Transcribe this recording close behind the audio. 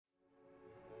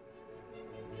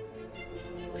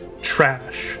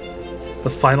Trash, the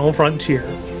final frontier.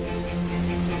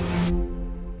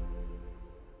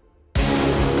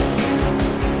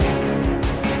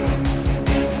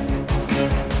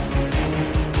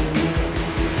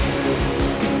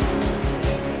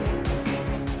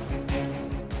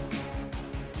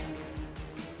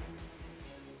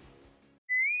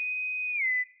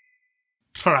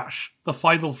 Trash, the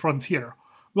final frontier.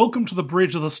 Welcome to the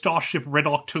bridge of the starship Red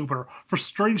October for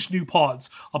Strange New Pods,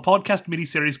 a podcast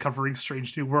miniseries covering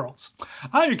strange new worlds.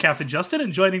 I'm your Captain Justin,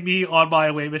 and joining me on my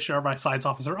away mission are my science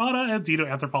officer Anna and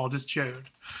xenoanthropologist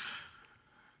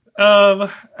Jode.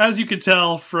 As you can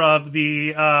tell from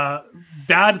the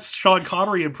bad Sean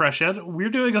Connery impression, we're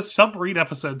doing a submarine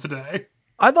episode today.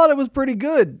 I thought it was pretty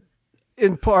good,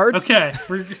 in parts. Okay.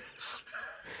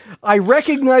 I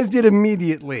recognized it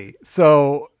immediately,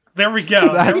 so there we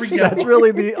go. That's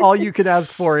really all you could ask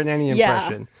for in any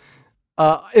impression.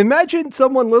 Yeah. Imagine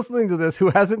someone listening to this who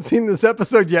hasn't seen this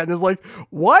episode yet and is like,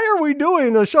 "Why are we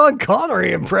doing the Sean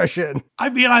Connery impression?" I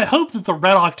mean, I hope that the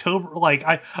Red October,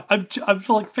 I'm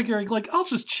figuring I'll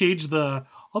just change the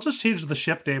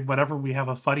ship name whenever we have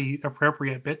a funny,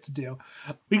 appropriate bit to do.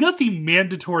 We got the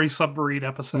mandatory submarine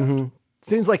episode. Mm-hmm.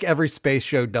 Seems like every space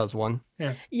show does one.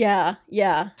 Yeah.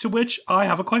 To which I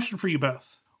have a question for you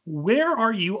both. Where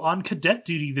are you on cadet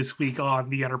duty this week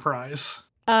on the Enterprise?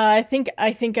 I think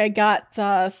I got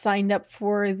signed up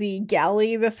for the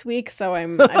galley this week, so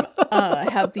I'm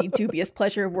have the dubious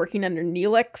pleasure of working under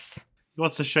Neelix. He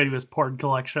wants to show you his porn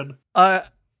collection. I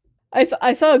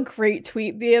saw a great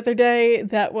tweet the other day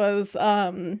that was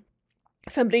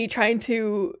somebody trying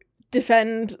to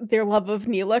defend their love of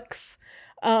Neelix.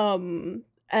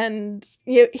 And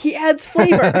he adds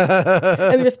flavor.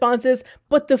 And the response is,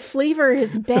 but the flavor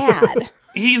is bad.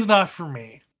 He's not for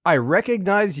me. I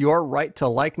recognize your right to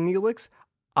like Neelix.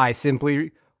 I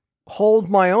simply hold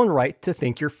my own right to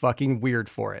think you're fucking weird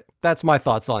for it. That's my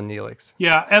thoughts on Neelix.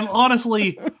 Yeah, and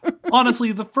honestly,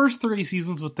 the first 3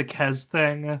 seasons with the Kez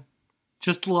thing,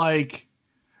 just okay,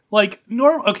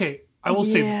 I will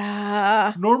say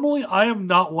this. Normally, I am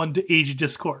not one to age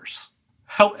discourse.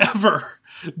 However,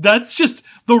 that's just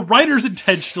the writers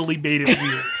intentionally made it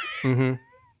weird. Mm-hmm.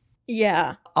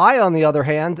 Yeah. I, on the other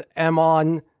hand, am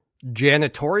on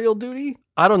janitorial duty.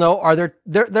 I don't know. Are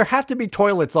there have to be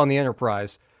toilets on the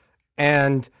Enterprise,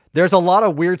 and there's a lot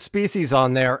of weird species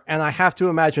on there, and I have to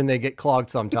imagine they get clogged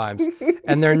sometimes,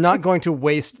 and they're not going to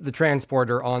waste the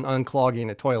transporter on unclogging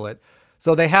a toilet.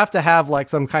 So they have to have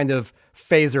some kind of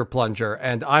phaser plunger,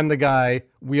 and I'm the guy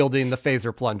wielding the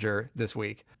phaser plunger this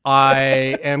week.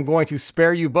 I am going to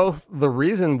spare you both the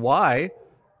reason why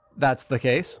that's the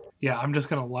case. Yeah, I'm just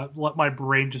going to let my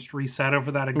brain just reset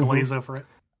over that and glaze over it.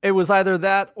 It was either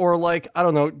that or I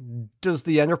don't know, does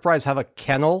the Enterprise have a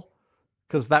kennel?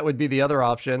 Because that would be the other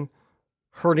option.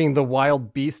 Hurting the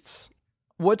wild beasts.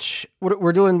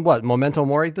 We're doing what? Memento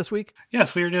Mori this week?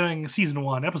 Yes, we are doing Season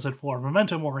 1, Episode 4,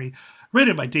 Memento Mori,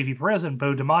 written by Davey Perez and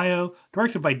Beau DeMaio,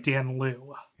 directed by Dan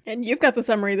Liu. And you've got the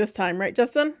summary this time, right,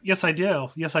 Justin? Yes, I do.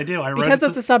 Because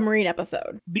it's a submarine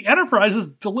episode. The Enterprise is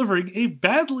delivering a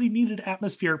badly needed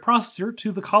atmospheric processor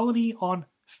to the colony on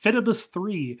Phoebus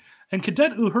 3, and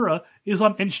Cadet Uhura is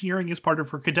on engineering his partner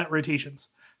for cadet rotations.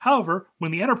 However, when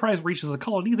the Enterprise reaches the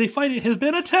colony, they find it has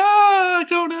been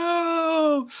attacked! Oh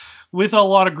no! With a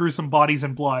lot of gruesome bodies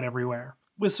and blood everywhere.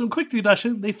 With some quick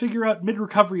deduction, they figure out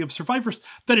mid-recovery of survivors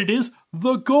that it is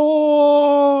the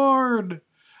Gorn!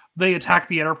 They attack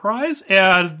the Enterprise,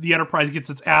 and the Enterprise gets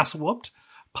its ass whooped.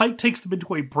 Pike takes them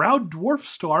into a brown dwarf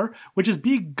star, which is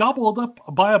being gobbled up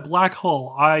by a black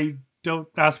hole. Don't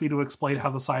ask me to explain how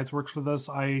the science works for this.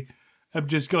 I am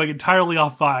just going entirely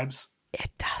off vibes. It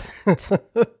doesn't.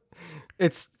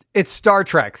 It's Star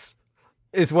Trek's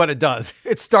is what it does.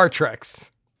 It's Star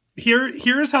Trek's.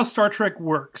 Here's how Star Trek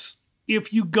works.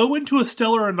 If you go into a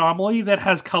stellar anomaly that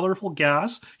has colorful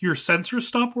gas, your sensors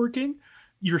stop working,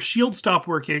 your shields stop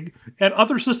working, and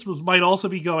other systems might also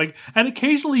be going, and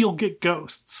occasionally you'll get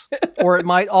ghosts. Or it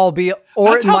might all be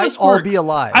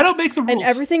alive. I don't make the rules. And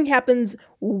everything happens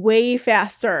way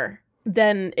faster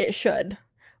than it should.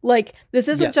 This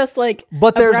isn't just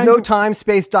But there's no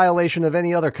time-space dilation of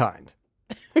any other kind.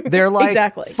 They're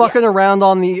fucking around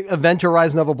on the event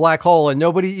horizon of a black hole, and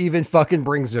nobody even fucking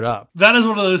brings it up. That is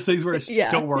one of those things where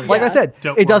don't worry. Like I said,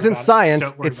 it doesn't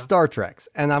science, it's Star Trek's,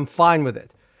 and I'm fine with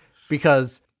it.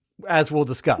 Because, as we'll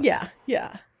discuss.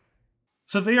 Yeah.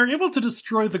 So they are able to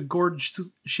destroy the Gorn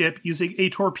ship using a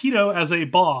torpedo as a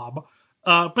bomb,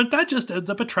 but that just ends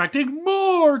up attracting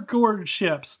more Gorn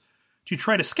ships. To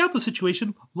try to scout the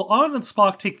situation, La'an and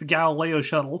Spock take the Galileo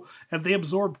shuttle, and they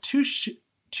absorb two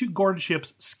Gorn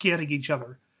ships scanning each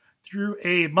other. Through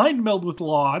a mind meld with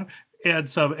La'an, and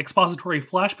some expository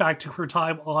flashback to her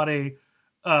time on a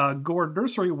Gorn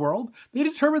nursery world, they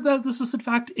determined that this is in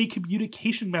fact a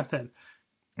communication method.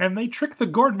 And they trick the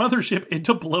Gorn mothership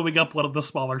into blowing up one of the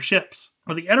smaller ships.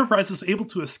 When the Enterprise is able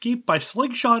to escape by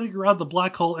slingshotting around the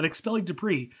black hole and expelling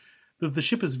debris, the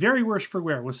ship is very worse for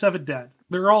wear, with 7 dead.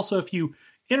 There are also a few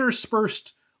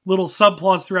interspersed little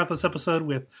subplots throughout this episode,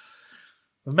 with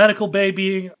the medical bay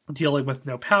dealing with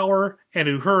no power, and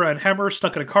Uhura and Hemmer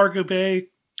stuck in a cargo bay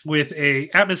with a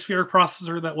atmospheric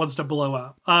processor that wants to blow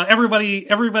up.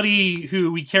 Everybody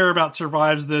who we care about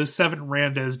survives, those 7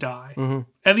 randos die. Mm-hmm.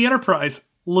 And the Enterprise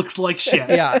looks like shit.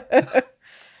 Yeah.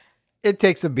 It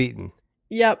takes a beating.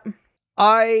 Yep.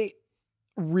 I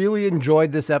really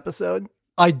enjoyed this episode.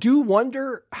 I do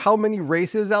wonder how many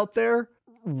races out there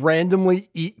randomly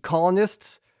eat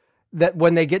colonists that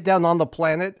when they get down on the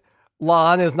planet,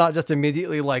 La'an is not just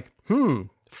immediately like,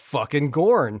 fucking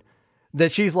Gorn.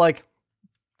 That she's like,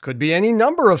 could be any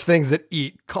number of things that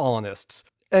eat colonists.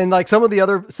 And like some of the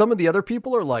other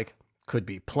people are like, could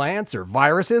be plants or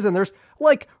viruses. And there's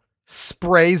like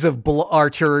sprays of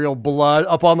arterial blood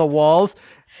up on the walls.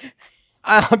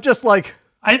 I'm just like,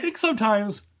 I think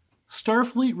sometimes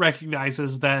Starfleet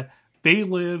recognizes that they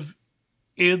live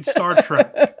in Star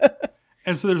Trek.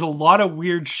 And so there's a lot of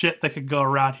weird shit that could go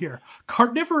around here.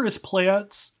 Carnivorous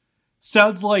plants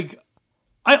sounds like,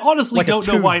 I honestly like don't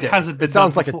know why it hasn't been It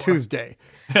sounds done like before. a Tuesday.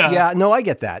 Yeah. Yeah, no, I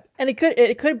get that. And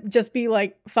it could just be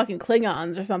like fucking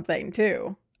Klingons or something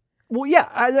too. Well, yeah,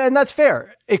 and that's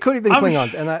fair. It could have been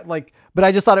Klingons, and but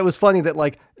I just thought it was funny that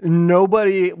like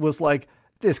nobody was like,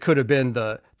 this could have been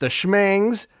the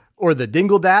Schmangs or the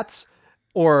Dingledats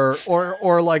or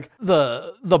like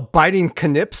the biting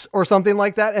Knips or something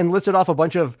like that, and listed off a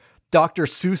bunch of Dr.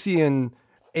 Seussian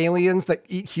aliens that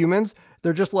eat humans.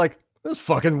 They're just like, this is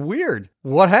fucking weird.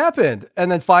 What happened?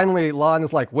 And then finally, La'an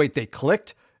is like, wait, they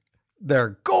clicked?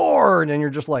 They're Gorn, and you're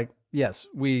just like, yes,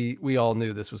 we all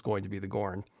knew this was going to be the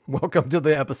Gorn. Welcome to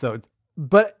the episode.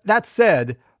 But that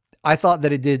said, I thought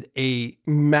that it did a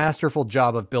masterful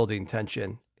job of building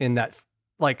tension in that,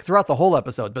 like throughout the whole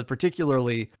episode, but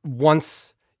particularly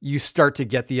once you start to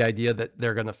get the idea that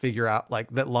they're going to figure out,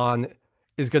 like that La'an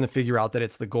is going to figure out that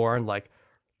it's the Gorn, like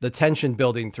the tension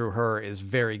building through her is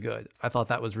very good. I thought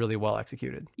that was really well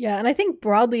executed. Yeah, and I think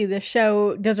broadly the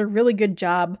show does a really good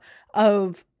job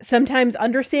of sometimes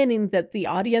understanding that the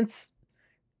audience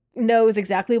knows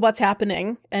exactly what's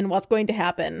happening and what's going to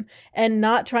happen, and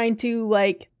not trying to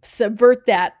like subvert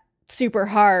that super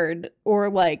hard or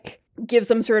like give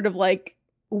some sort of like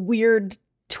weird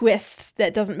twist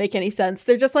that doesn't make any sense.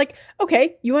 They're just like,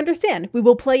 okay, you understand. We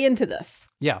will play into this.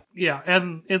 Yeah. Yeah,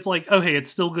 and it's like, okay,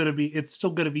 it's still gonna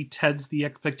be tense. The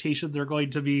expectations are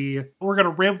going to be, we're gonna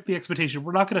ramp the expectation.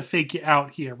 We're not gonna fake you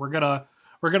out here. We're gonna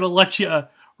let you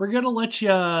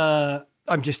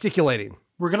I'm gesticulating.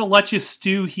 We're gonna let you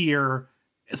stew here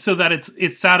so that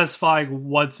it's satisfying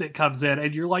once it comes in,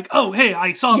 and you're like, oh, hey,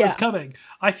 I saw this coming.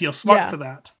 I feel smart for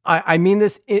that. I mean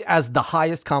this as the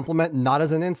highest compliment, not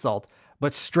as an insult,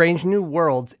 but Strange New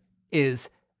Worlds is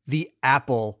the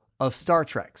Apple of Star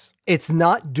Trek's. It's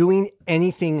not doing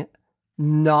anything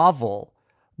novel,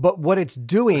 but what it's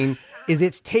doing is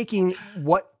it's taking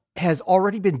what has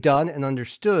already been done and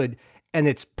understood, and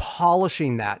it's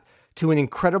polishing that to an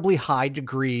incredibly high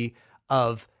degree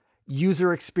of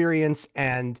user experience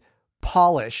and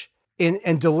polish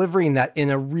and delivering that in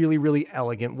a really, really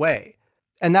elegant way.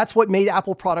 And that's what made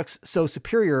Apple products so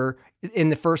superior in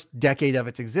the first decade of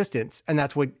its existence. And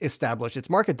that's what established its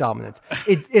market dominance.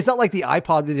 It's not like the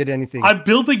iPod did anything. I'm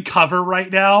building cover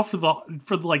right now for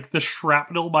the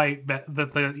shrapnel that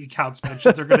the accounts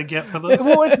mentions are going to get for this.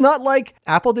 Well, it's not like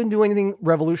Apple didn't do anything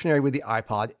revolutionary with the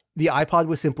iPod. The iPod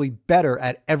was simply better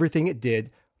at everything it did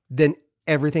than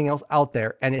everything else out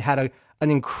there. And it had an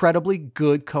incredibly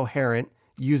good, coherent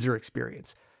user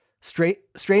experience.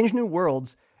 Strange New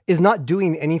Worlds is not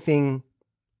doing anything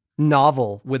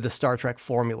novel with the Star Trek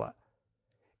formula,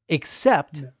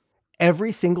 except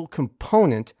every single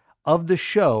component of the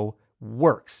show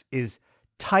works, is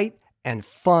tight and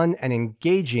fun and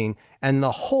engaging, and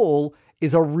the whole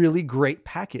is a really great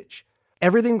package.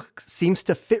 Everything seems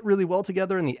to fit really well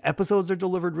together, and the episodes are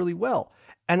delivered really well.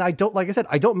 And I don't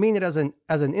mean it as an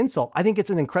insult. I think it's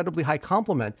an incredibly high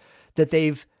compliment that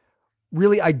they've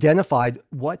really identified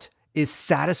what is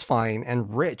satisfying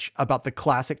and rich about the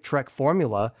classic Trek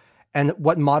formula and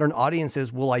what modern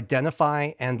audiences will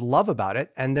identify and love about it.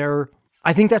 And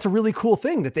I think that's a really cool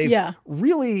thing that they've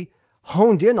really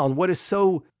honed in on what is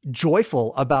so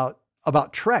joyful about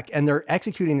about Trek, and they're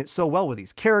executing it so well with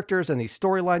these characters and these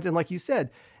storylines. And like you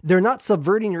said, they're not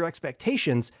subverting your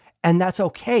expectations, and that's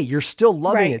okay. You're still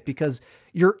loving it because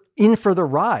you're in for the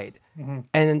ride,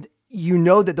 and you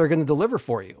know that they're going to deliver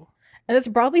for you. And it's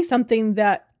broadly something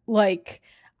that, like,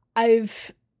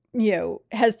 has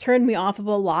turned me off of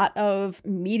a lot of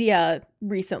media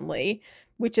recently,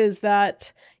 which is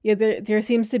that there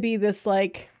seems to be this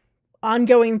like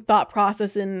ongoing thought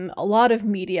process in a lot of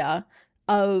media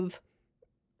of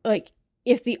like,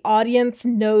 if the audience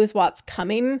knows what's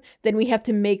coming, then we have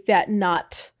to make that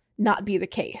not be the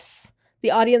case.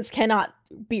 The audience cannot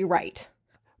be right.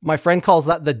 My friend calls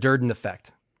that the Durden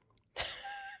effect.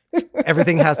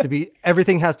 Everything has to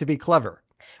be clever.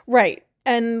 Right.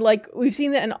 And like, we've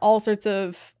seen that in all sorts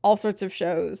of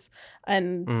shows,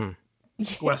 and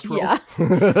Westworld.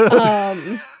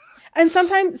 Yeah. And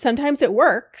sometimes it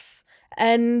works,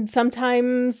 and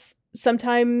sometimes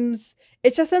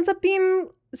it just ends up being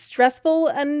stressful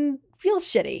and feels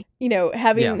shitty.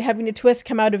 Having a twist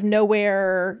come out of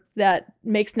nowhere that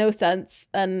makes no sense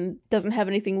and doesn't have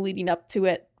anything leading up to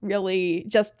it, really,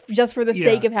 just for the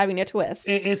sake of having a twist.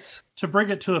 It's to bring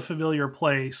it to a familiar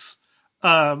place.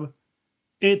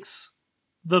 It's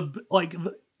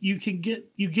you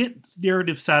get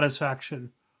narrative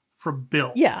satisfaction from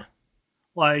build. Yeah.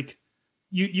 Like,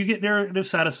 you get narrative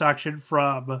satisfaction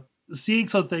from seeing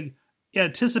something,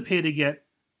 anticipating it,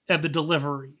 and the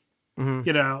delivery.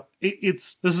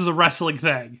 This is a wrestling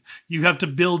thing. You have to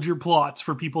build your plots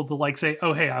for people to like say,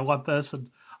 oh, hey, I want this and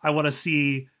I want to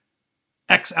see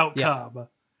X outcome.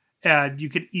 Yeah. And you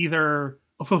can either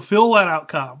fulfill that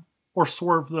outcome or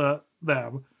swerve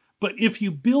them. But if you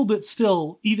build it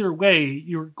still, either way,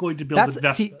 you're going to build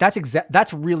investment.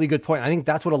 That's a really good point. I think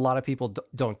that's what a lot of people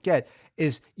don't get,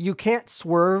 is you can't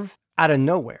swerve out of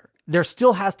nowhere. There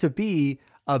still has to be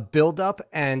a buildup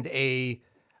and a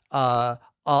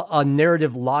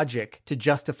narrative logic to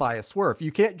justify a swerve.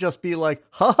 You can't just be like,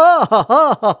 ha ha ha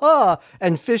ha ha ha,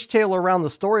 and fishtail around the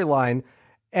storyline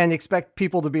and expect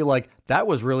people to be like, that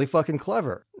was really fucking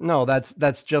clever. No,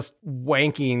 that's just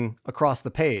wanking across the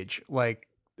page. Like,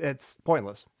 it's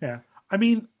pointless. Yeah. I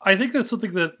mean, I think that's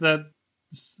something that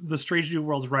the Strange New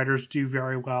Worlds writers do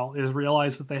very well, is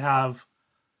realize that they have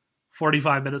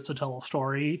 45 minutes to tell a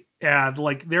story. And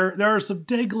like, there are some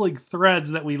dangling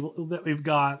threads that we've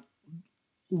got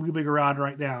looming around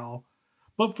right now.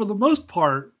 But for the most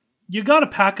part, you got to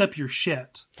pack up your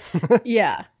shit.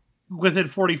 Yeah. Within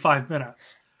 45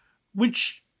 minutes,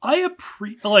 which I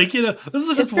appreciate. Like, this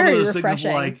is just one of those things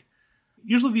of like,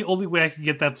 usually the only way I can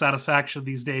get that satisfaction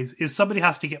these days is somebody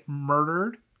has to get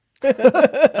murdered. In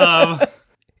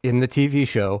the TV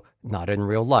show, not in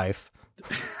real life.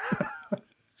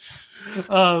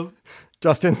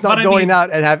 Justin's not going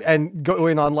out and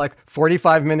going on like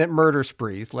 45-minute murder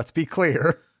sprees. Let's be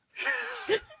clear.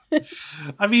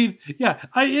 I mean, yeah,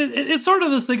 it's sort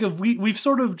of this thing of we've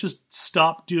sort of just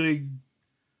stopped doing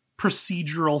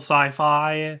procedural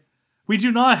sci-fi. We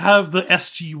do not have the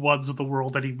SG-1s of the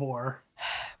world anymore.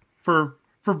 For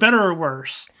better or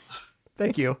worse.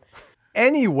 Thank you.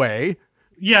 Anyway.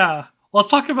 Yeah. Let's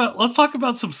talk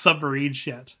about some submarine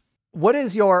shit. What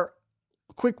is your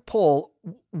quick poll?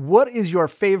 What is your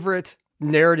favorite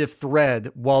narrative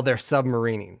thread while they're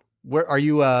submarining? Where are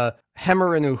you a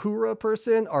Hemmer and Uhura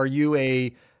person? Are you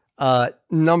a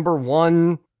number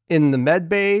one in the med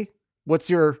bay? What's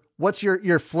your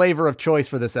flavor of choice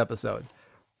for this episode?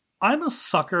 I'm a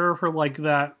sucker for like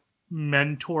that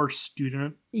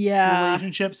mentor-student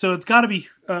relationship, so it's got to be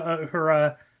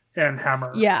Uhura and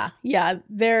Hemmer. Yeah,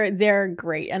 they're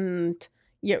great, and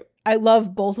I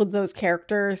love both of those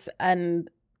characters, and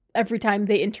every time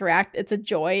they interact, it's a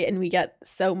joy, and we get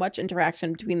so much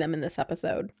interaction between them in this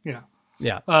episode. Yeah.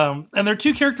 And they're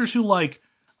two characters who, like,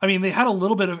 I mean, they had a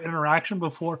little bit of interaction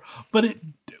before, but it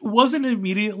wasn't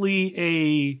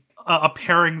immediately a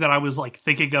pairing that I was like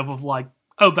thinking of like,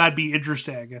 oh, that'd be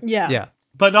interesting. Yeah.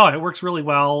 But no, it works really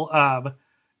well.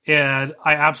 And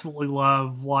I absolutely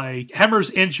love like Hemmer's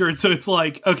injured. So it's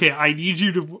like, okay, I'm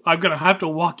going to have to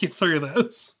walk you through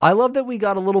this. I love that we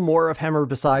got a little more of Hemmer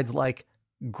besides like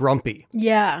grumpy.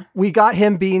 Yeah. We got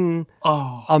him being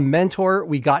a mentor.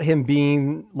 We got him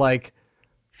being like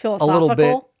a little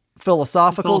bit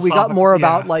philosophical. We got more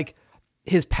about like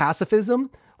his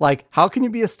pacifism. Like, how can you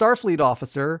be a Starfleet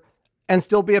officer and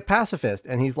still be a pacifist?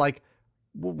 And he's like,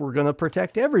 well, we're going to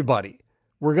protect everybody.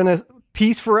 We're going to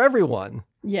peace for everyone.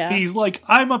 Yeah. He's like,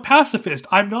 I'm a pacifist.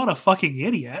 I'm not a fucking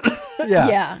idiot.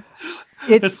 Yeah.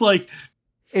 It's like,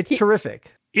 it's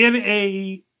terrific. In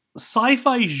a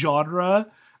sci-fi genre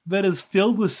that is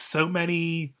filled with so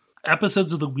many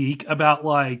episodes of the week about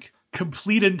like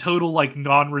complete and total like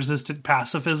non-resistant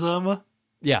pacifism.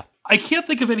 Yeah. I can't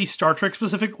think of any Star Trek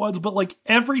specific ones, but like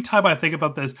every time I think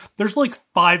about this, there's like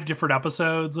 5 different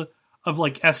episodes of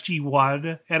like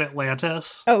SG-1 and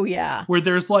Atlantis. Oh yeah. Where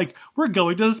there's like, we're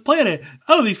going to this planet.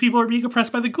 Oh, these people are being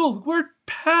oppressed by the Goa'uld. We're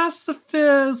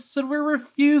pacifists and we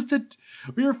refuse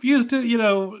to, you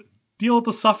know, deal with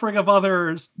the suffering of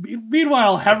others.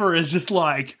 Meanwhile, Hemmer is just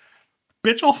like,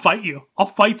 bitch, I'll fight you. I'll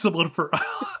fight someone for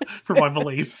for my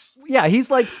beliefs. Yeah,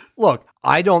 he's like, look,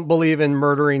 I don't believe in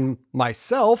murdering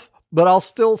myself, but I'll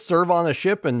still serve on a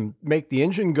ship and make the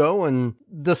engine go, and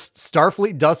the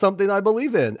Starfleet does something I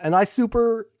believe in. And I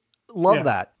super love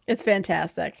that. It's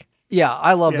fantastic. Yeah,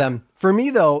 I love them. For me,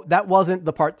 though, that wasn't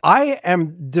the part. I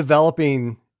am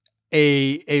developing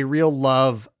a real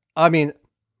love. I mean,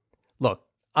 look,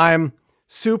 I'm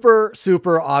super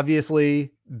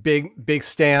obviously big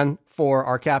stan for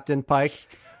our Captain Pike,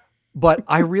 but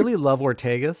I really love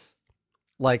Ortegas.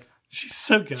 Like, she's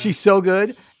so good. She's so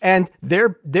good. And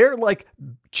their like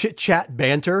chit chat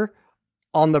banter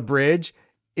on the bridge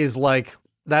is like,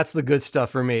 that's the good stuff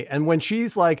for me. And when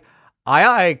she's like,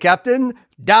 aye, Captain,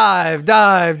 dive.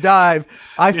 I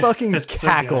fucking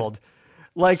cackled. So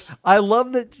like, I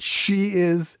love that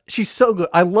she's so good.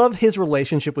 I love his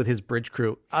relationship with his bridge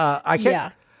crew. I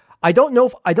don't know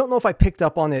if I picked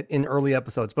up on it in early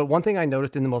episodes, but one thing I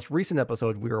noticed in the most recent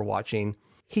episode we were watching,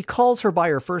 he calls her by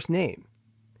her first name.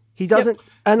 He doesn't,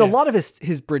 a lot of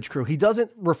his bridge crew, he doesn't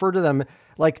refer to them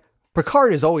like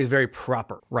Picard is always very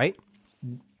proper, right?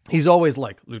 He's always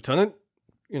like Lieutenant,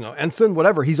 you know, Ensign,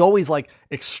 whatever. He's always like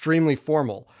extremely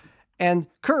formal. And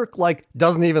Kirk like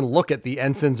doesn't even look at the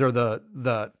ensigns or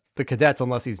the cadets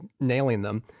unless he's nailing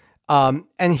them.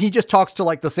 And he just talks to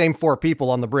like the same 4 people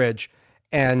on the bridge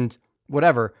and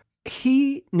whatever.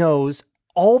 He knows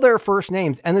all their first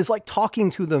names and is like talking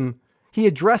to them. He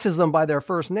addresses them by their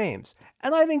first names.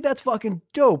 And I think that's fucking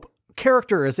dope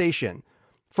characterization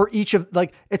for each of,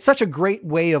 like, it's such a great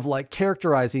way of like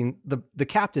characterizing the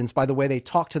captains by the way they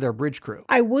talk to their bridge crew.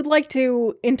 I would like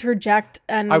to interject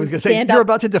and I was going to say, you're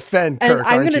about to defend Kirk, and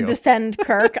I'm going to defend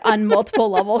Kirk on multiple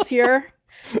levels here.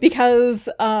 Because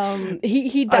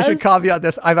he does. I should caveat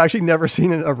this. I've actually never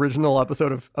seen an original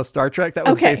episode of Star Trek that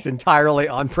was based entirely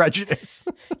on prejudice.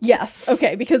 Yes.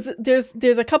 Okay. Because there's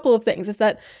a couple of things. Is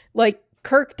that like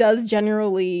Kirk does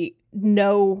generally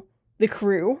know the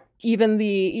crew, even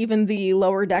the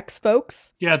lower decks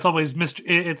folks. Yeah, it's always Mr.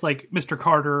 It's like Mr.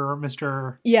 Carter or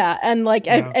Mr. Yeah, and like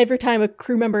every time a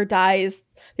crew member dies,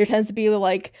 there tends to be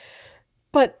like,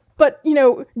 But, you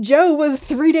know, Joe was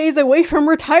 3 days away from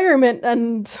retirement,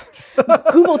 and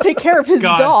who will take care of his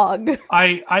dog?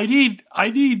 I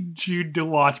need Jude to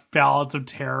watch Balance of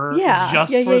Terror.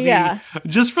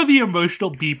 Just for the emotional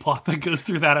B plot that goes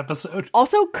through that episode.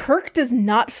 Also, Kirk does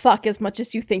not fuck as much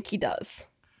as you think he does.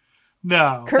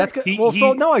 No. Kirk, that's good.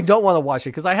 So now I don't want to watch it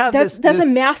because I have that's a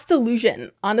mass delusion,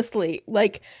 honestly.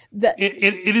 Like that.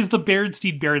 It is the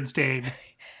Berenstain.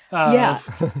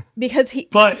 Because he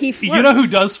flirts. You know who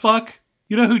does fuck?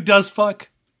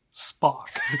 Spock.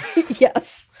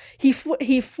 Yes, he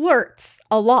flirts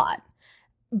a lot,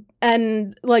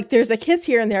 and like there's a kiss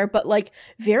here and there, but like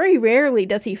very rarely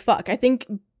does he fuck. I think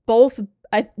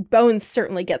Bones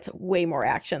certainly gets way more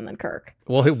action than Kirk.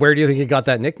 Well, where do you think he got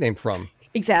that nickname from?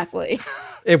 Exactly.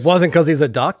 It wasn't because he's a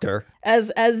doctor.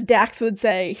 As Dax would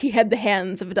say, he had the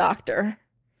hands of a doctor.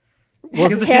 Well,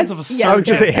 the hands of a surgeon. I was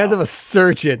going to say hands of a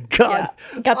surgeon. God,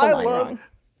 got the line wrong.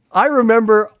 I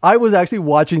remember I was actually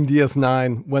watching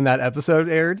DS9 when that episode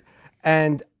aired,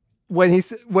 and when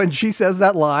she says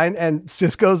that line, and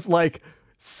Sisko's like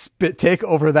spit take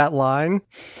over that line,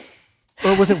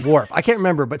 or was it Worf? I can't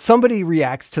remember, but somebody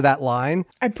reacts to that line.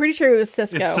 I'm pretty sure it was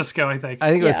Sisko. It's Sisko, I think. I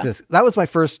think it was Sisko. That was my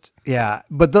first,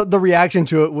 but the reaction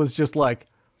to it was just like.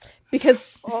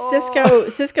 Because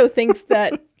Sisko thinks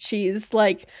that she's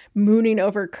like mooning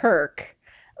over Kirk,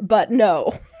 but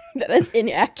no, that is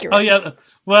inaccurate. Oh yeah,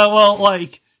 well,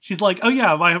 like she's like, oh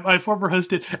yeah, my former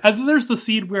host did, and then there's the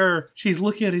scene where she's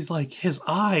looking at his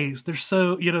eyes. They're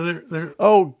so they're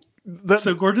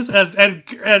so gorgeous, and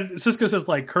Sisko says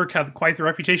like Kirk had quite the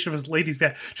reputation of his ladies'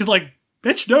 man. She's like,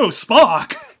 bitch, no,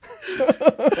 Spock.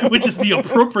 Which is the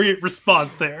appropriate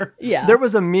response there. Yeah. There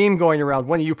was a meme going around,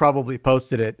 one of you probably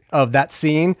posted it, of that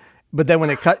scene, but then when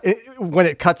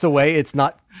it cuts away, it's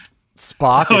not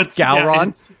Spock, it's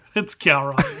Gowron. It's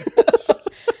Gowron.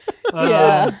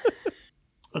 Yeah.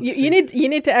 You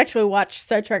need to actually watch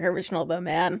Star Trek Original though,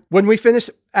 man. When we finish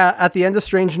at the end of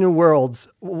Strange New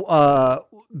Worlds,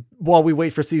 while we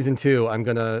wait for season 2, I'm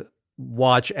going to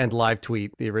watch and live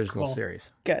tweet the original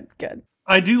series. Good.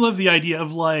 I do love the idea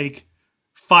of like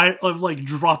like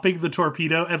dropping the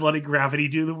torpedo and letting gravity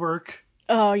do the work.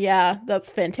 Oh yeah, that's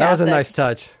fantastic. That was a nice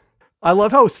touch. I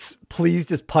love how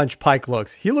pleased as punch Pike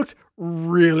looks. He looks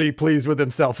really pleased with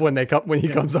himself when he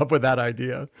comes up with that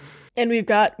idea. And we've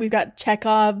got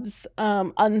Chekhov's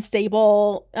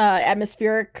unstable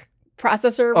atmospheric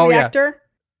processor reactor.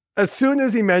 Yeah. As soon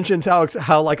as he mentions how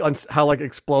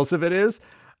explosive it is,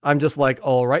 I'm just like,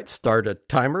 all right, start a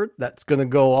timer that's gonna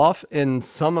go off in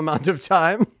some amount of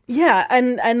time. Yeah,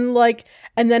 and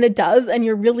then it does, and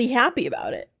you're really happy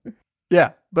about it.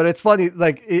 Yeah, but it's funny,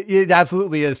 like it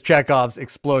absolutely is Chekhov's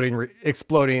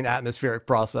exploding atmospheric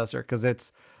processor, because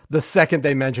it's the second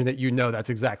they mention it, that's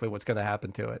exactly what's going to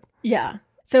happen to it. Yeah.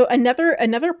 So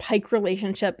another Pike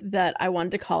relationship that I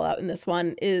wanted to call out in this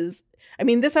one is, I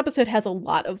mean, this episode has a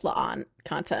lot of La'an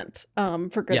content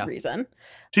for good reason.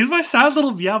 She's my sad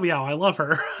little meow meow. I love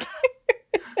her.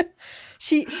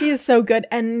 She is so good,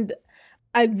 and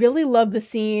I really love the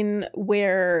scene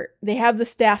where they have the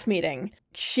staff meeting.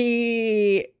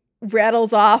 She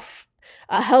rattles off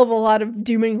a hell of a lot of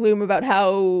doom and gloom about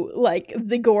how like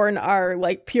the Gorn are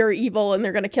like pure evil and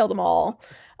they're gonna kill them all.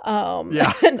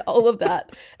 And all of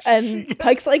that. And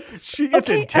Pike's like, she gets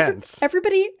intense.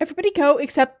 Everybody go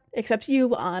except you,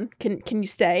 La'an. Can you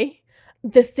stay?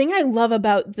 The thing I love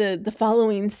about the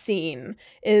following scene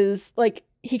is like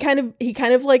he kind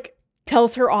of like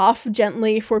tells her off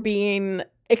gently for being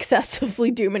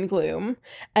excessively doom and gloom,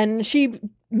 and she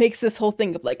makes this whole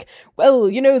thing of like, well,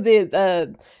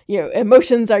 the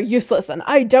emotions are useless and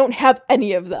I don't have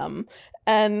any of them.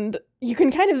 And you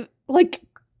can kind of like,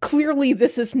 clearly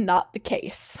this is not the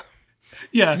case.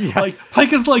 Yeah. Like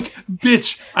Pike is like,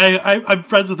 bitch, I'm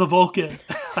friends with a Vulcan.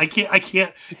 I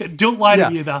can't, don't lie to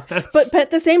me about this. But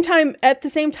at the same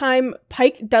time,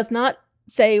 Pike does not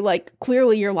say like,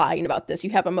 clearly you're lying about this.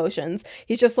 You have emotions.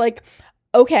 He's just like,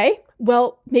 okay,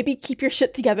 well, maybe keep your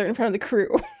shit together in front of the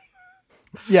crew.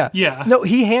 Yeah. No,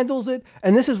 he handles it.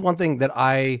 And this is one thing that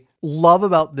I love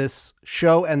about this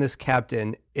show and this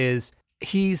captain is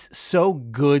he's so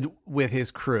good with his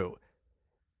crew.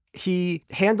 He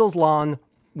handles La'an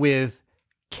with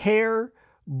care,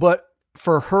 but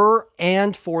for her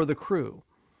and for the crew.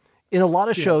 In a lot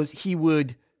of shows, he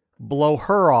would blow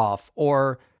her off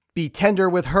or be tender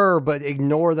with her, but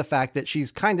ignore the fact that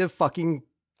she's kind of fucking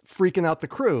freaking out the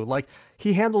crew. Like,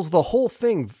 he handles the whole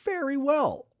thing very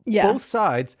well. Yeah. Both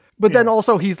sides. But then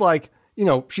also he's like,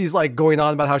 she's like going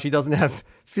on about how she doesn't have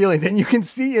feelings. And you can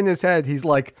see in his head, he's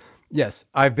like, yes,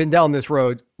 I've been down this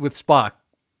road with Spock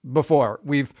before.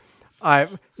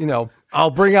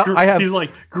 I'll bring out, he's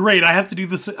like, great. I have to do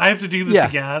this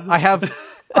again. I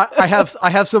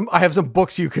have some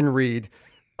books you can read.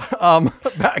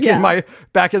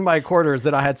 Back in my quarters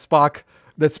that I had Spock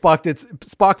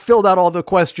filled out all the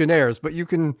questionnaires, but you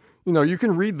can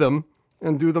read them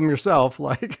and do them yourself.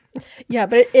 Like, yeah,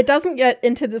 but it doesn't get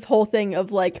into this whole thing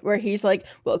of like, where he's like,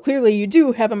 well, clearly you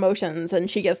do have emotions, and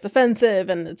she gets defensive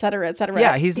and et cetera, et cetera.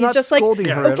 Yeah. He's not just scolding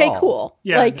her at all. Okay, cool.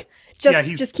 Yeah. Like,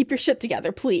 just keep your shit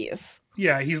together, please.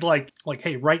 Yeah. He's like,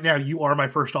 hey, right now you are my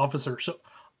first officer. So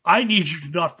I need you to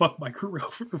not fuck my crew,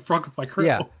 fuck with my crew.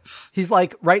 Yeah. He's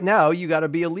like, right now you got to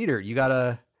be a leader. You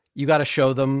got to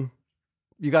show them,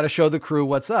 you got to show the crew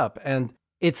what's up. And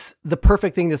it's the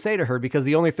perfect thing to say to her, because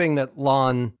the only thing that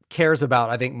La'an cares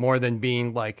about, I think, more than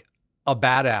being like a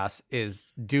badass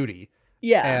is duty.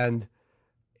 Yeah. And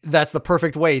that's the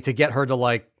perfect way to get her to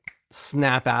like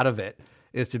snap out of it,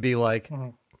 is to be like,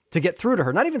 to get through to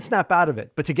her, not even snap out of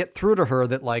it, but to get through to her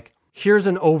that like, here's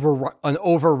an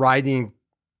overriding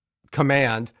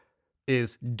command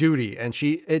is duty. And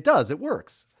it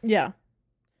works. Yeah.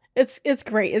 It's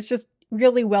great. It's just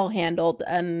really well handled,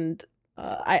 and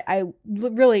I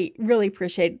really, really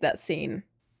appreciated that scene.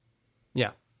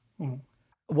 Yeah.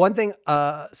 One thing,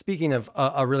 speaking of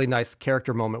a really nice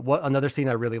character moment, another scene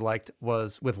I really liked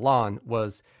was with La'an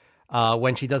was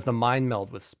when she does the mind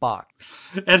meld with Spock.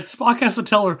 And Spock has to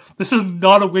tell her, this is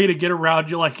not a way to get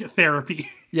around you like therapy.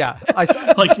 Yeah.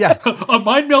 A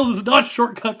mind meld is not a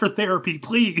shortcut for therapy,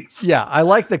 please. Yeah. I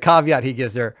like the caveat he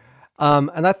gives her.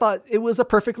 And I thought it was a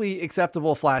perfectly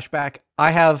acceptable flashback. I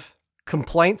have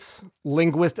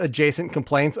linguist adjacent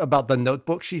complaints about the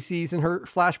notebook she sees in her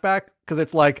flashback, because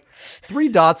it's like 3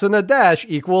 dots and a dash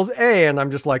equals A. And I'm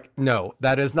just like, no,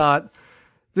 this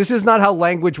is not how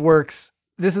language works.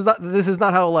 This is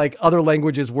not how like other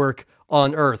languages work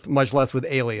on Earth, much less with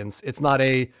aliens. It's not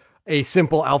a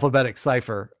simple alphabetic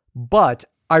cipher. But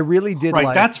I really did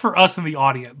like, that's for us in the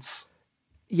audience.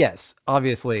 Yes,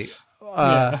 obviously.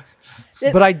 But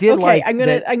I did like. I'm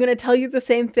gonna tell you the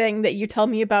same thing that you tell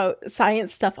me about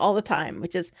science stuff all the time,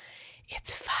 which is,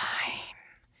 it's fine.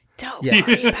 Don't Yeah.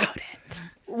 worry about it.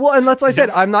 Well, and like I said,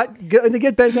 I'm not going to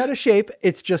get bent out of shape.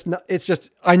 It's just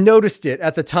I noticed it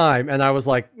at the time and I was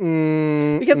like,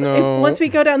 Because no. once we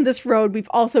go down this road, we've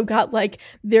also got like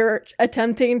they're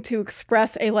attempting to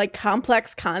express a like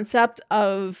complex concept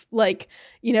of like,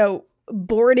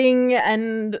 boarding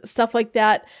and stuff like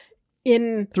that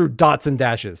in Through dots and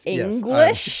dashes. Yes.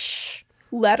 English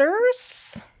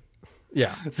letters,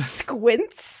 Yeah.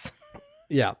 squints.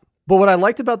 Yeah. But what I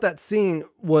liked about that scene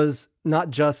was not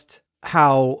just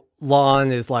how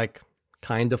Lon is like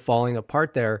kind of falling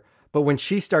apart there, but when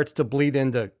she starts to bleed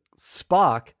into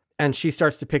Spock and she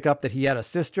starts to pick up that he had a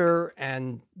sister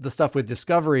and the stuff with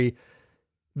Discovery,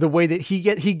 the way that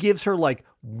he gives her like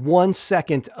 1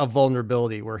 second of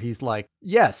vulnerability where he's like,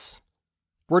 yes,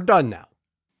 we're done now.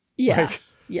 Yeah. Like,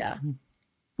 Yeah.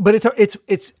 but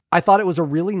it's I thought it was a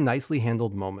really nicely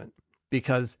handled moment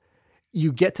because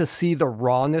you get to see the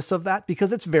rawness of that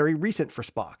because it's very recent for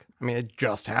Spock. I mean, it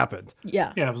just happened.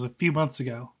 Yeah. Yeah, it was a few months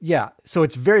ago. Yeah. So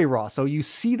it's very raw. So you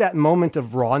see that moment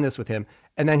of rawness with him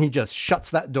and then he just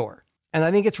shuts that door. And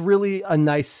I think it's really a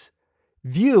nice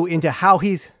view into how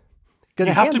he's going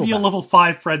to You have handle to be that. a level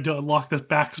 5 friend to unlock this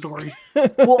backstory.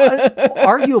 Well,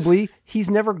 arguably, he's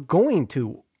never going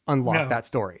to unlock No. that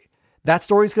story. That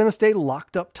story's going to stay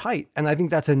locked up tight. And I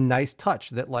think that's a nice touch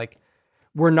that like,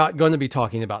 we're not going to be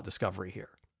talking about Discovery here.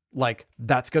 Like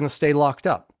that's going to stay locked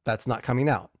up. That's not coming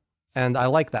out. And I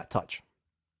like that touch.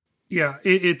 Yeah,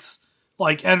 it's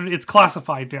like, and it's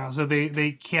classified now, so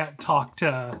they can't talk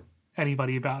to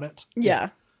anybody about it. Yeah.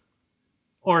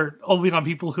 Or only on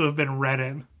people who have been read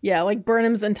in. Yeah. Like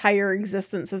Burnham's entire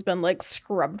existence has been like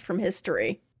scrubbed from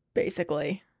history,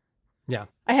 basically. Yeah.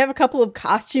 I have a couple of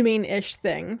costuming-ish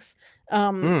things.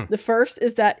 The first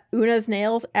is that Una's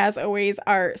nails, as always,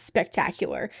 are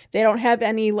spectacular. They don't have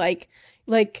any like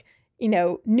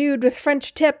nude with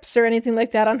French tips or anything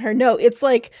like that on her. No, it's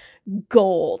like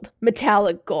gold,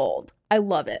 metallic gold. I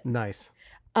love it. Nice.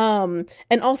 And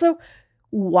also,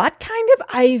 what kind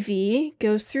of IV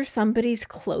goes through somebody's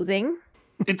clothing?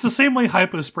 It's the same way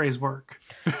hypo sprays work.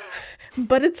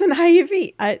 But it's an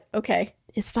IV. Okay,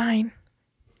 it's fine.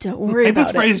 Don't worry Hypo about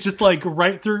spray it. is just like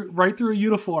right through a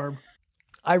uniform.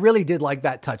 I really did like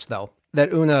that touch though,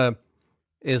 that Una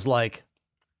is like,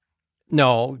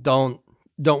 no, don't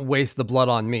waste the blood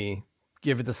on me.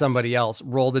 Give it to somebody else.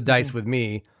 Roll the dice with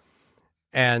me.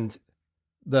 And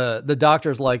the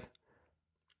doctor's like,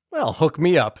 well, hook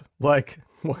me up. Like,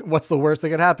 what's the worst that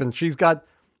could happen? She's got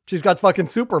fucking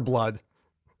super blood.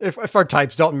 If our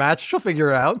types don't match, she'll figure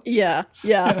it out. Yeah.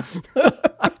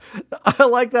 I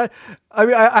like that. I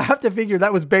mean, I have to figure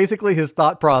that was basically his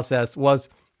thought process was,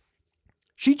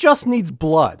 she just needs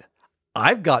blood.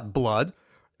 I've got blood.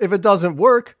 If it doesn't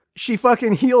work, she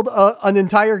fucking healed an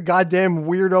entire goddamn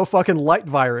weirdo fucking light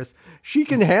virus. She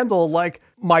can handle like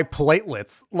my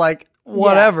platelets, like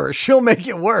whatever. Yeah. She'll make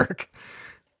it work.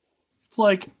 It's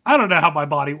like, I don't know how my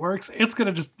body works. It's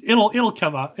gonna it'll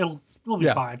come up. It'll be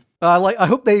fine. I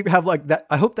hope they have like that.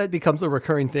 I hope that becomes a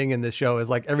recurring thing in this show is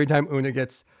like every time Una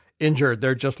gets injured,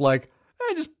 they're just like,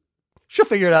 she'll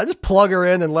figure it out. Just plug her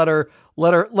in and let her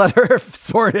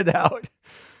sort it out.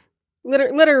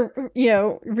 Let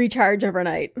her, recharge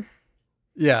overnight.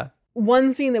 Yeah.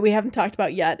 One scene that we haven't talked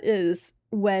about yet is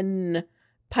when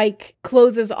Pike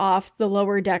closes off the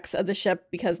lower decks of the ship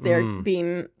because they're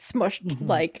being smushed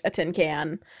like a tin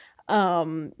can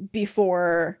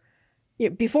before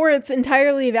it's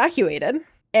entirely evacuated.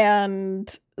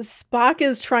 And Spock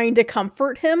is trying to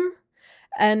comfort him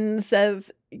and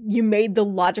says, you made the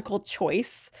logical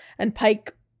choice. And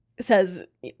Pike says,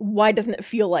 why doesn't it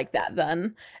feel like that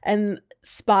then? And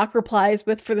Spock replies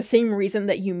with, for the same reason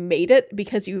that you made it,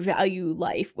 because you value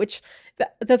life, which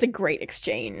that's a great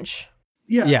exchange.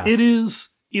 Yeah. It is.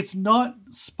 It's not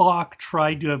Spock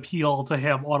trying to appeal to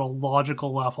him on a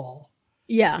logical level.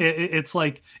 Yeah. It's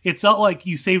like, it's not like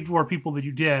you saved more people than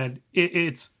you did.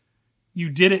 It's you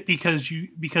did it because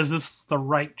this is the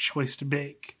right choice to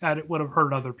make, and it would have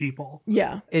hurt other people.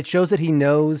 Yeah. It shows that he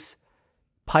knows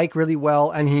Pike really well,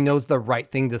 and he knows the right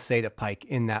thing to say to Pike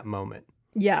in that moment.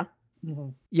 Yeah.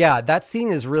 Mm-hmm. Yeah, that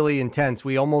scene is really intense.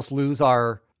 We almost lose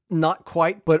our not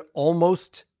quite, but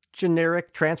almost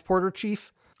generic transporter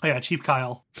chief. Oh yeah, Chief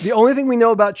Kyle. The only thing we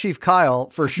know about Chief Kyle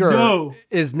for sure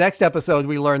is next episode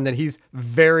we learn that he's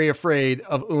very afraid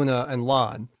of Una and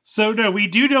Lon. So no, we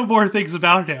do know more things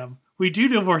about him. What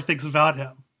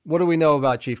do we know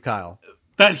about Chief Kyle?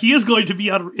 That he is going to be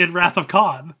in Wrath of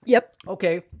Khan. Yep.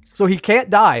 Okay. So he can't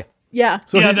die. Yeah.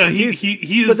 So yeah, he's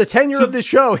he is, for the tenure of this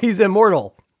show, he's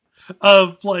immortal.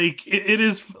 It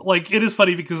is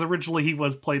funny because originally he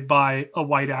was played by a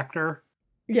white actor.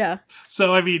 Yeah.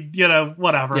 So, I mean,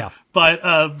 whatever. Yeah. But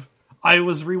I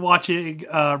was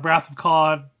rewatching Wrath of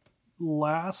Khan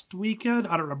last weekend.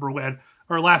 I don't remember when.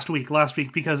 Or last week,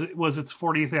 because it was its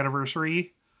 40th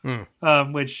anniversary.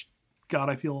 Which, God,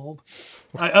 I feel old.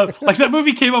 Like, that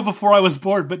movie came out before I was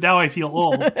born, but now I feel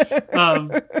old.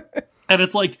 And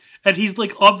it's like, and he's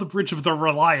like on the bridge of the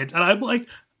Reliant, and I'm like,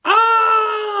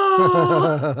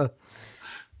 ah!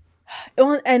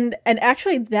 Well, and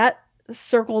actually that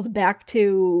circles back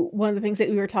to one of the things that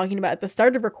we were talking about at the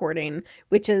start of recording,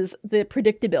 which is the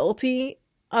predictability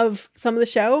of some of the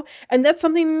show. And that's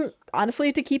something,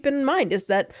 honestly, to keep in mind, is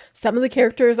that some of the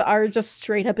characters are just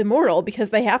straight up immortal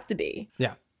because they have to be.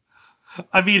 Yeah.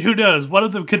 I mean, who knows? One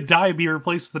of them could die and be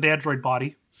replaced with an android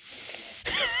body.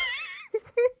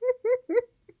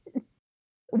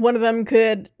 One of them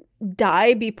could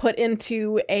die, be put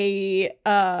into a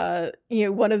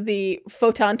one of the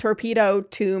photon torpedo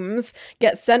tombs,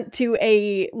 get sent to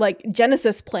a like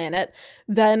Genesis planet,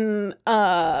 then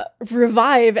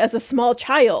revive as a small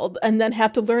child, and then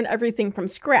have to learn everything from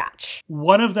scratch.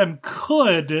 One of them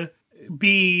could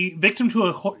be victim to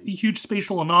a huge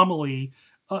spatial anomaly,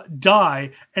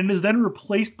 die, and is then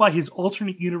replaced by his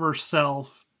alternate universe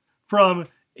self from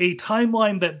a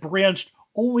timeline that branched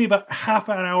only about half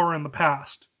an hour in the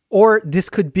past. Or this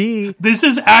could be... This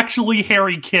is actually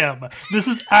Harry Kim.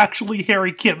 The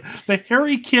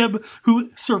Harry Kim who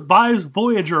survives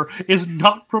Voyager is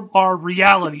not from our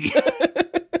reality.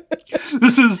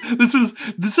 This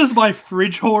is my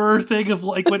fridge horror thing of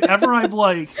like, whenever I'm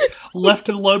like left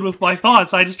alone with my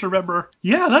thoughts, I just remember,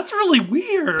 yeah, that's really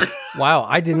weird. Wow,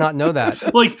 I did not know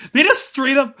that. Like, they just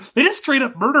straight up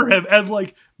murder him, and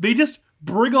like, they just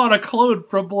bring on a clone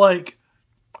from like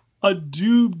a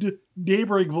doomed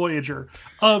neighboring Voyager.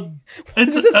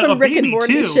 This is some Rick and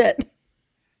Morty shit.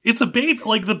 It's a baby,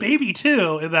 like the baby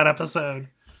too, in that episode.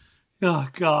 Oh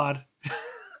God.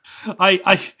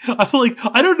 I feel like,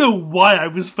 I don't know why I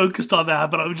was focused on that,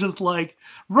 but I was just like,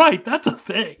 right, that's a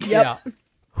thing. Yep. Yeah.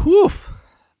 Woof.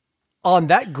 On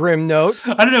that grim note,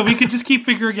 I don't know. We could just keep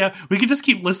figuring out. We could just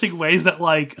keep listing ways that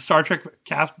like Star Trek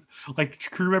cast, like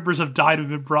crew members have died and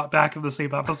been brought back in the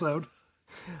same episode.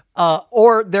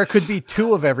 Or there could be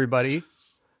two of everybody.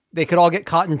 They could all get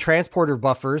caught in transporter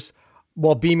buffers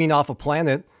while beaming off a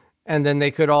planet, and then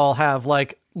they could all have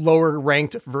like lower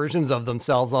ranked versions of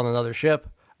themselves on another ship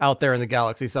out there in the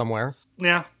galaxy somewhere.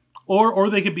 Yeah.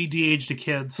 Or they could be de-aged to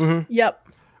kids. Mm-hmm. Yep.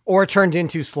 Or turned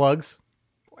into slugs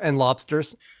and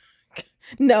lobsters.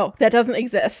 No, that doesn't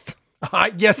exist.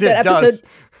 Yes, it does.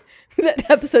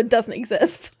 That episode doesn't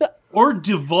exist. Or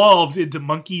devolved into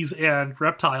monkeys and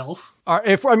reptiles.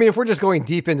 If we're just going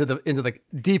deep into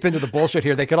the bullshit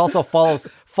here, they could also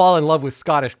fall in love with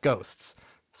Scottish ghosts.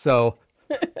 So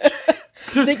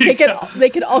they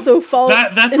could also fall.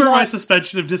 That's where my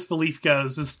suspension of disbelief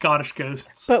goes, is Scottish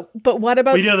ghosts. But what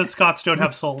about? We know that Scots don't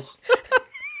have souls.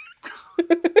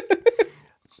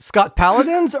 Scot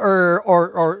Paladins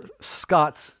or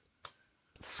Scots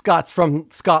from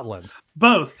Scotland?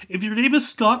 Both. If your name is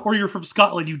Scott or you're from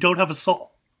Scotland, you don't have a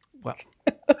soul. Well,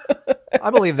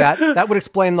 I believe that. That would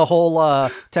explain the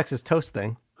whole Texas toast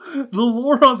thing. The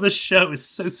lore on this show is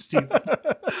so stupid.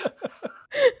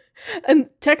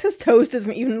 And Texas toast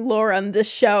isn't even lore on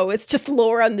this show. It's just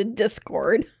lore on the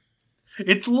Discord.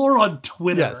 It's lore on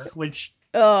Twitter, yes. Which...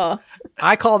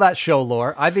 I call that show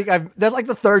lore. I think that's like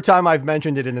the third time I've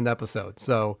mentioned it in an episode.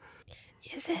 So,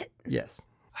 is it? Yes.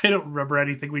 I don't remember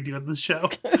anything we do in this show.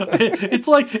 It's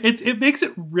like it makes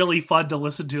it really fun to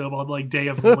listen to them on like day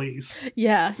of release.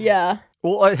 Yeah.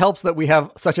 Well, it helps that we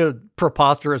have such a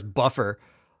preposterous buffer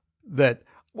that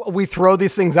we throw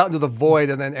these things out into the void,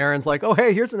 and then Aaron's like, "Oh,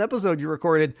 hey, here's an episode you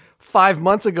recorded 5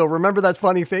 months ago. Remember that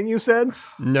funny thing you said?"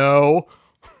 No.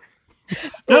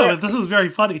 No, this is very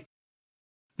funny.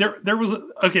 There was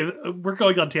okay. We're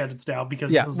going on tangents now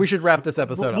because we should wrap this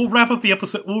episode up. We'll wrap up the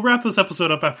episode. We'll wrap this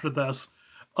episode up after this.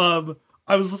 I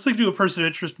was listening to a person of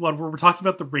interest one where we're talking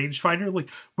about the rangefinder. Like,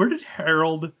 where did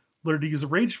Harold learn to use a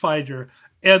rangefinder?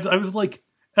 And I was like,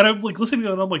 and I'm like listening to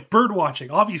it, and I'm like, bird watching.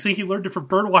 Obviously, he learned it from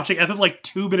bird watching. And then like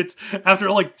 2 minutes after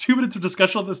like 2 minutes of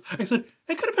discussion on this, I said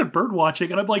it could have been bird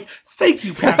watching. And I'm like, thank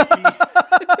you, Pappy.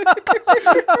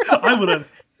 I would have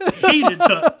hated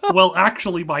to. Well,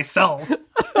 actually, myself.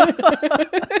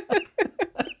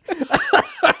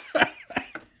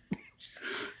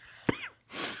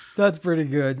 That's pretty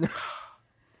good.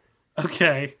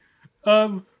 Okay. We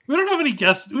don't have any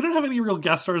guests. We don't have any real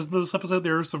guest stars in this episode.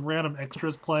 There are some random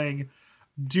extras playing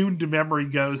doomed to memory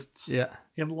ghosts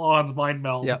in Lawan's Mind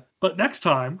Meld. Yep. But next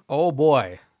time... Oh,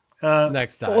 boy.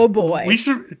 Next time. Oh, boy. We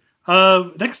should...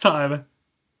 next time,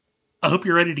 I hope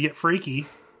you're ready to get freaky.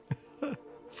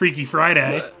 Freaky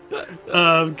Friday,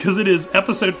 because it is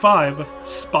episode 5,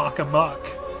 Spock Amok.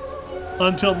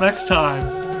 Until next time,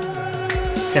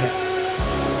 hit it.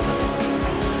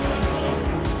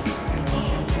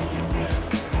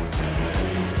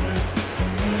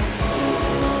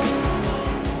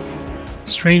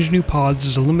 Strange New Pods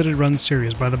is a limited-run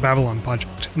series by the Babylon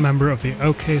Project, a member of the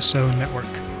OK So network.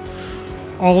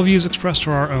 All views expressed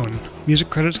are our own. Music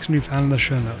credits can be found in the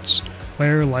show notes.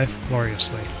 Wear life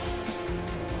gloriously.